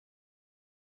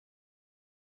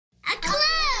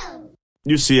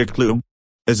You see a clue?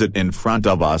 Is it in front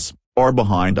of us, or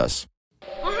behind us?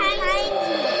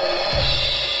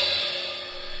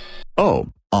 Oh,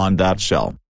 on that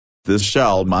shell. This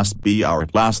shell must be our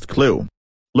last clue.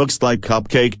 Looks like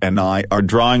Cupcake and I are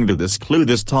drawing to this clue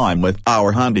this time with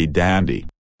our handy-dandy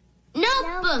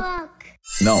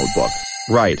notebook.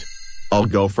 Right. I'll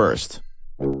go first.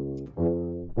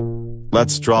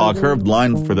 Let's draw a curved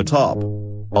line for the top,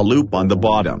 a loop on the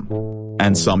bottom,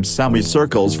 and some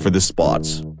semicircles for the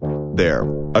spots. There,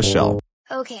 a shell.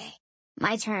 Okay,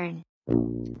 my turn.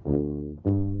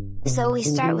 So we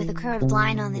start with a curved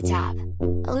line on the top,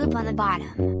 a loop on the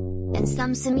bottom, and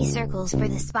some semicircles for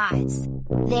the spots.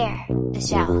 There, a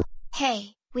shell.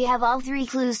 Hey, we have all 3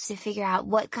 clues to figure out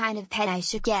what kind of pet I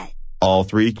should get. All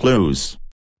 3 clues.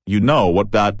 You know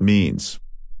what that means.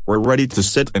 We're ready to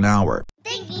sit in our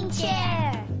thinking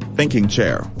chair. Thinking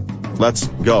chair. Let's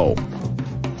go.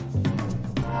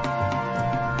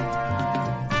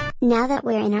 Now that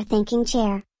we're in our thinking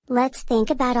chair, let's think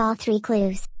about all 3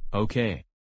 clues. Okay.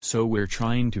 So we're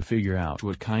trying to figure out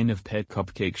what kind of pet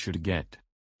Cupcake should get.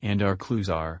 And our clues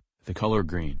are, the color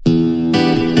green.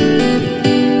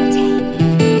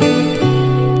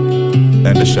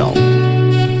 And a shell.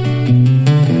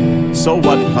 So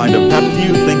what kind of pet do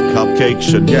you think Cupcake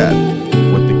should get?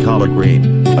 With the color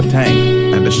green, a tank,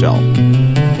 and a shell. Well,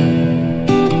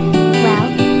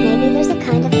 maybe there's a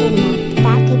kind of animal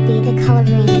that could be the color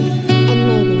green. And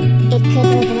maybe it could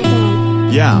live in a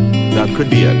tank. Yeah, that could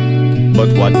be it. But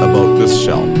what about this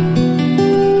shell?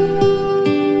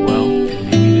 Well,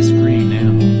 maybe this green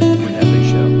animal would have a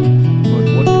shell. But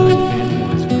what kind of animal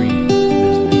is green,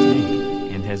 lives in a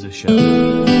tank, and has a shell?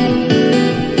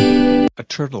 A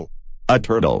turtle. A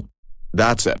turtle.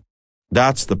 That's it.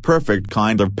 That's the perfect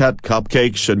kind of pet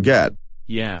Cupcake should get.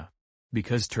 Yeah.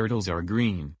 Because turtles are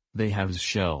green, they have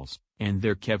shells, and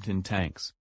they're kept in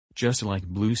tanks. Just like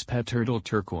Blue's pet turtle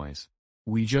Turquoise.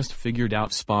 We just figured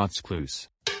out Spot's clues.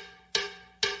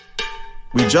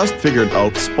 We just figured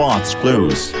out Spot's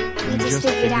clues. We just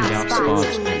figured out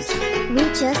Spot's clues. We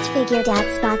just figured out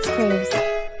Spot's clues.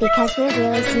 Because we're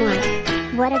really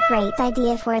smart. What a great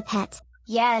idea for a pet.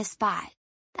 Yeah, Spot.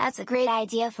 That's a great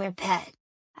idea for a pet.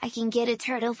 I can get a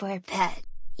turtle for a pet.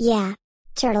 Yeah.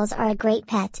 Turtles are a great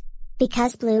pet.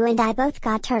 Because Blue and I both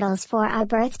got turtles for our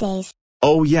birthdays.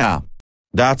 Oh yeah.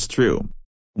 That's true.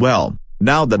 Well,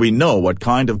 now that we know what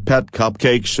kind of pet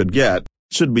Cupcake should get,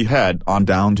 should we head on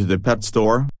down to the pet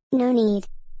store? No need.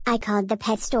 I called the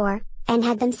pet store, and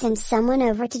had them send someone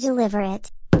over to deliver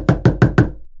it.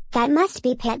 That must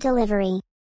be pet delivery.